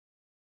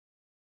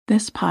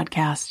This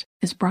podcast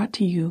is brought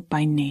to you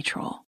by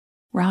Natrol.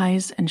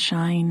 Rise and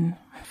shine,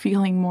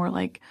 feeling more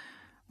like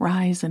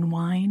rise and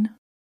wine?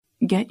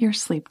 Get your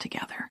sleep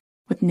together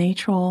with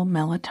Natrol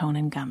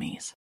melatonin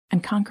gummies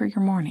and conquer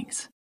your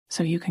mornings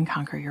so you can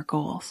conquer your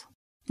goals.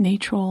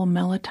 Natrol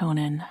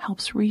melatonin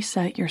helps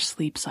reset your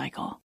sleep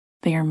cycle.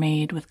 They are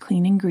made with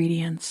clean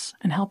ingredients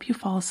and help you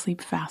fall asleep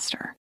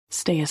faster,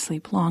 stay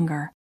asleep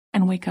longer,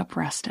 and wake up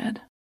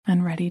rested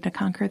and ready to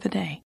conquer the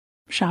day.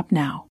 Shop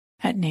now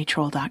at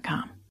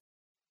natrol.com.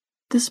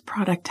 This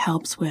product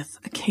helps with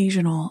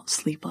occasional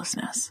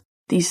sleeplessness.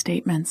 These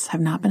statements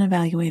have not been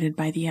evaluated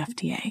by the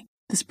FDA.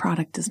 This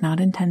product is not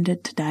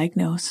intended to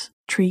diagnose,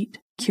 treat,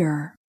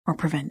 cure, or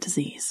prevent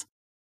disease.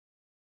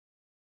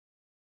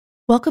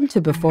 Welcome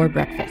to Before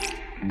Breakfast,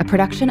 a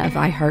production of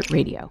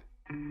iHeartRadio.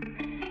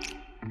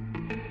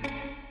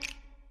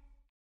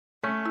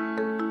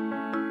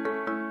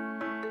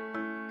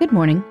 Good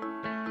morning.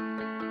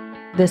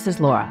 This is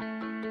Laura.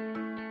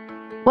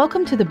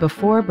 Welcome to the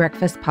Before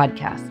Breakfast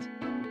podcast.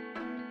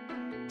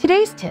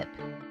 Today's tip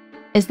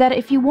is that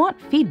if you want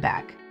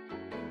feedback,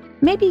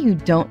 maybe you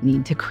don't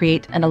need to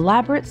create an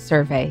elaborate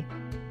survey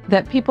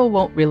that people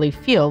won't really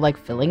feel like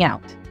filling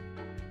out.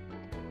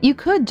 You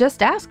could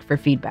just ask for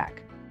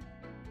feedback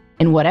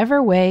in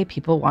whatever way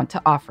people want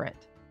to offer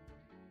it.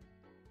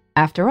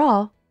 After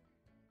all,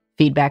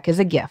 feedback is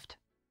a gift,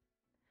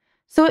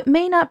 so it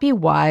may not be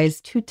wise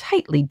to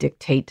tightly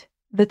dictate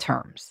the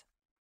terms.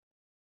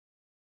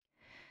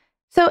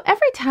 So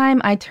every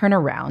time I turn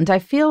around, I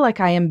feel like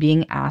I am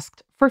being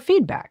asked for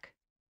feedback.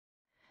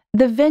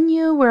 The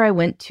venue where I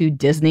went to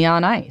Disney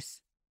on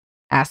Ice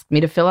asked me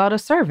to fill out a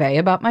survey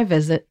about my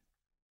visit.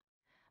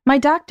 My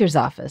doctor's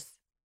office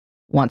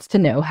wants to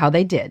know how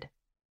they did.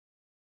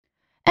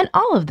 And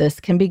all of this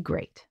can be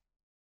great.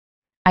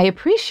 I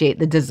appreciate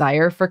the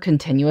desire for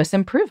continuous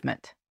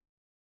improvement.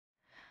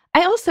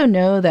 I also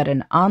know that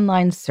an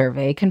online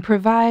survey can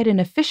provide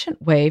an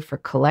efficient way for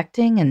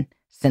collecting and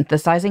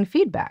synthesizing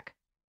feedback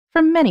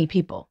from many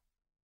people.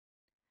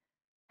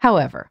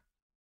 However,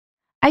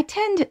 I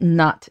tend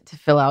not to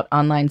fill out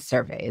online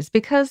surveys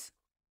because,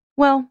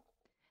 well,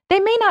 they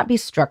may not be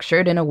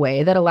structured in a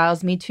way that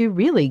allows me to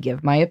really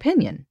give my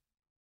opinion.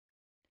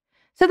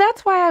 So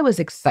that's why I was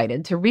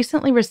excited to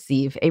recently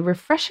receive a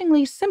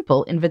refreshingly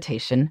simple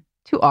invitation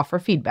to offer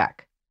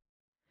feedback.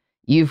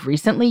 You've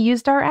recently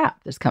used our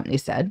app, this company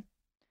said,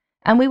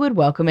 and we would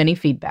welcome any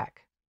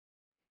feedback.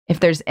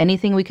 If there's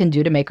anything we can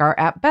do to make our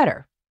app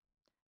better,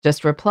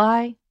 just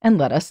reply and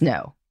let us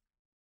know.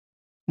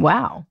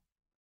 Wow.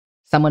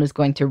 Someone is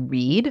going to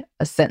read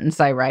a sentence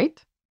I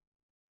write?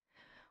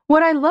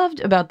 What I loved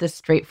about this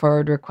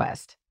straightforward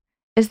request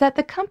is that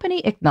the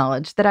company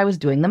acknowledged that I was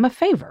doing them a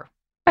favor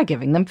by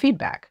giving them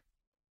feedback.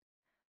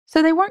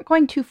 So they weren't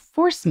going to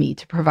force me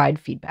to provide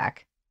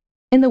feedback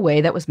in the way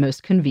that was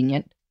most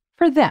convenient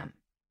for them.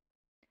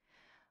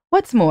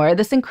 What's more,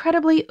 this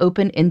incredibly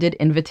open-ended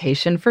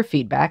invitation for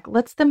feedback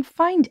lets them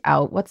find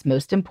out what's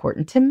most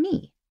important to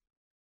me.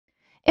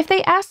 If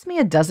they asked me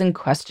a dozen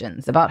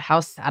questions about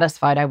how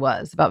satisfied I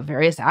was about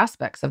various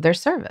aspects of their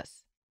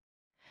service,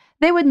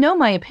 they would know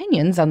my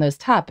opinions on those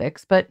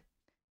topics, but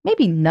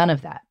maybe none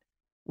of that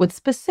would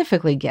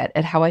specifically get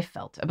at how I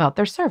felt about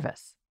their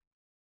service.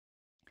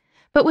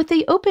 But with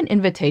the open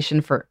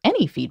invitation for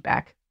any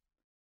feedback,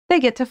 they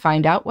get to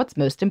find out what's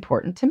most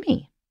important to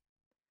me.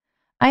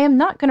 I am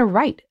not going to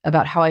write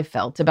about how I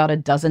felt about a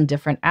dozen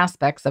different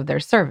aspects of their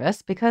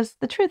service because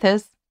the truth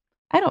is,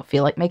 I don't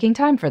feel like making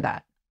time for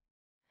that.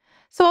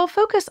 So I'll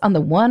focus on the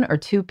one or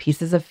two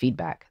pieces of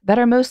feedback that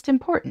are most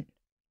important,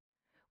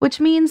 which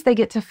means they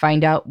get to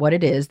find out what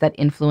it is that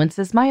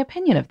influences my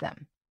opinion of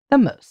them the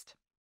most.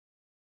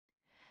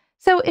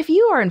 So if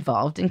you are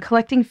involved in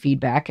collecting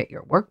feedback at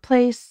your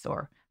workplace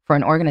or for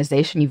an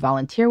organization you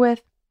volunteer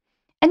with,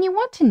 and you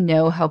want to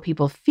know how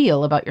people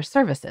feel about your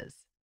services,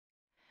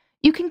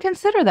 you can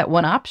consider that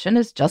one option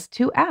is just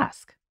to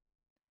ask.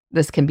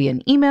 This can be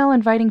an email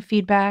inviting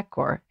feedback,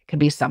 or it could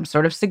be some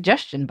sort of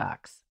suggestion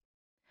box.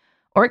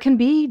 Or it can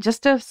be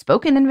just a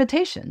spoken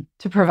invitation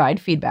to provide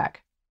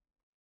feedback.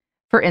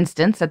 For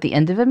instance, at the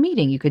end of a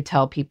meeting, you could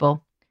tell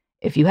people,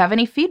 if you have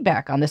any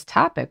feedback on this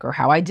topic or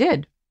how I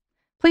did,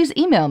 please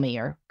email me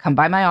or come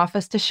by my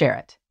office to share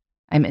it.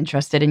 I'm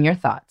interested in your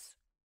thoughts.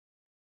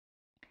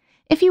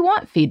 If you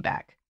want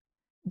feedback,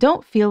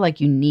 don't feel like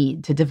you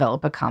need to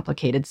develop a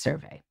complicated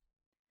survey.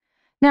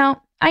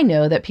 Now, I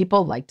know that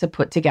people like to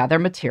put together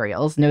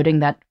materials noting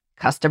that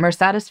customer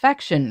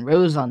satisfaction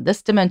rose on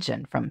this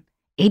dimension from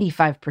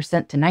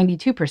 85% to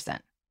 92%.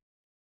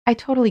 I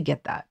totally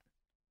get that.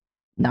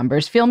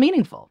 Numbers feel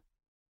meaningful.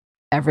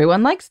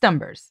 Everyone likes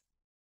numbers.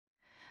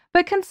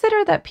 But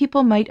consider that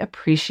people might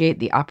appreciate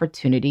the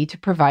opportunity to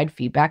provide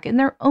feedback in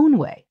their own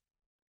way.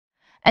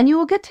 And you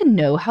will get to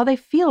know how they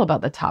feel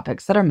about the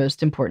topics that are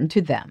most important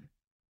to them.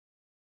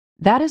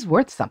 That is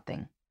worth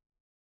something,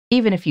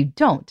 even if you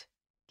don't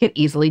get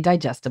easily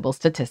digestible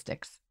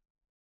statistics.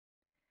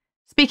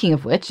 Speaking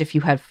of which, if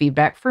you have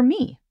feedback for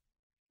me,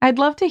 I'd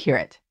love to hear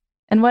it,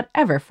 in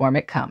whatever form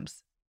it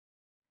comes.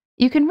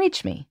 You can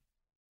reach me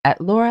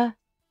at Laura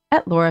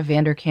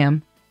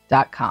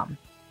lauravanderkam.com.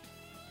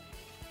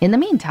 In the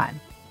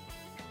meantime,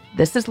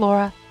 this is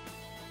Laura.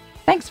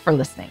 Thanks for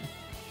listening.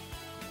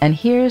 And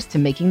here's to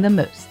making the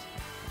most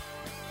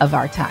of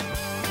our time.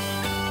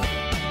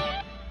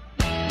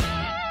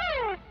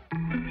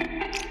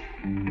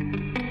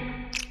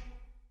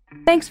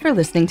 Thanks for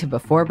listening to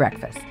Before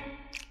Breakfast.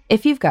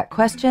 If you've got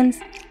questions,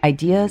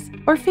 ideas,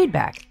 or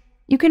feedback,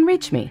 you can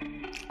reach me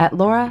at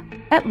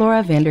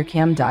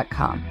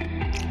lauravanderkam.com.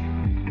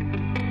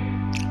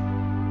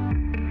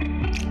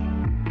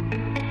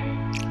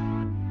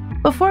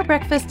 Before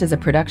Breakfast is a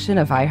production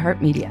of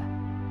iHeartMedia.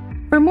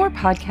 For more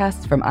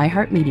podcasts from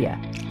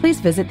iHeartMedia,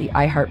 please visit the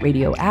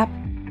iHeartRadio app,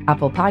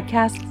 Apple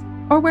Podcasts,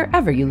 or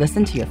wherever you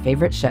listen to your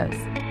favorite shows.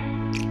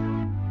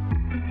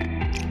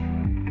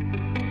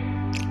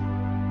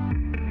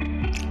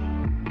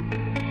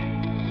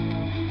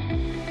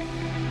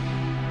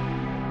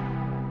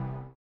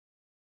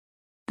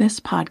 This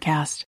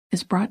podcast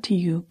is brought to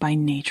you by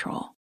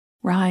Natrol.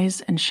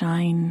 Rise and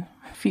shine,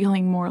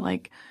 feeling more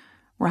like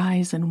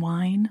rise and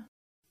wine.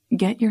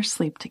 Get your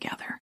sleep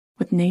together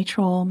with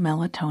Natrol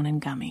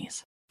melatonin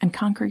gummies and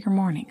conquer your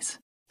mornings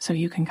so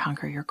you can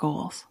conquer your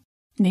goals.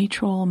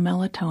 Natrol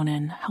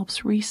melatonin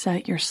helps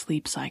reset your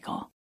sleep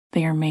cycle.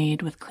 They are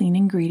made with clean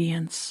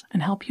ingredients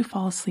and help you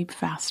fall asleep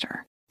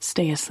faster,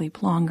 stay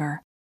asleep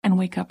longer, and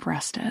wake up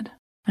rested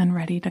and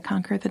ready to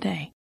conquer the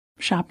day.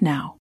 Shop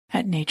now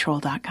at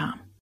Natrol.com.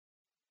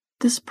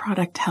 This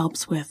product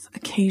helps with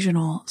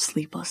occasional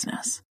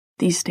sleeplessness.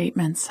 These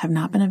statements have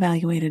not been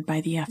evaluated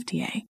by the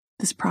FDA.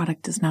 This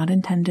product is not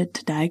intended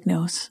to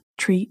diagnose,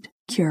 treat,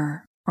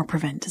 cure, or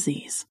prevent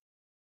disease.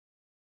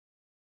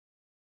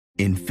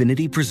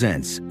 Infiniti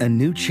presents a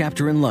new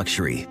chapter in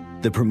luxury,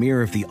 the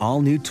premiere of the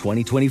all-new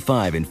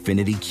 2025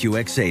 Infiniti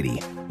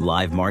QX80,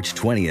 live March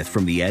 20th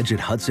from the Edge at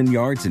Hudson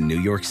Yards in New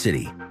York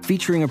City,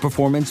 featuring a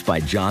performance by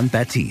John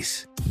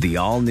Batiste. The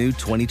all-new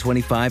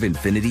 2025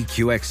 Infiniti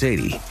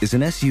QX80 is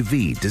an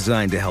SUV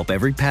designed to help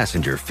every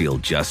passenger feel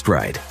just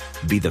right.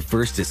 Be the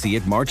first to see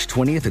it March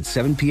 20th at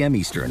 7 p.m.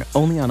 Eastern,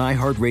 only on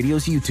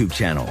iHeartRadio's YouTube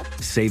channel.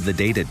 Save the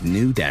date at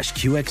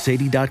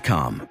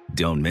new-QX80.com.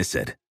 Don't miss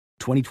it.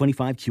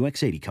 2025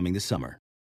 QX80 coming this summer.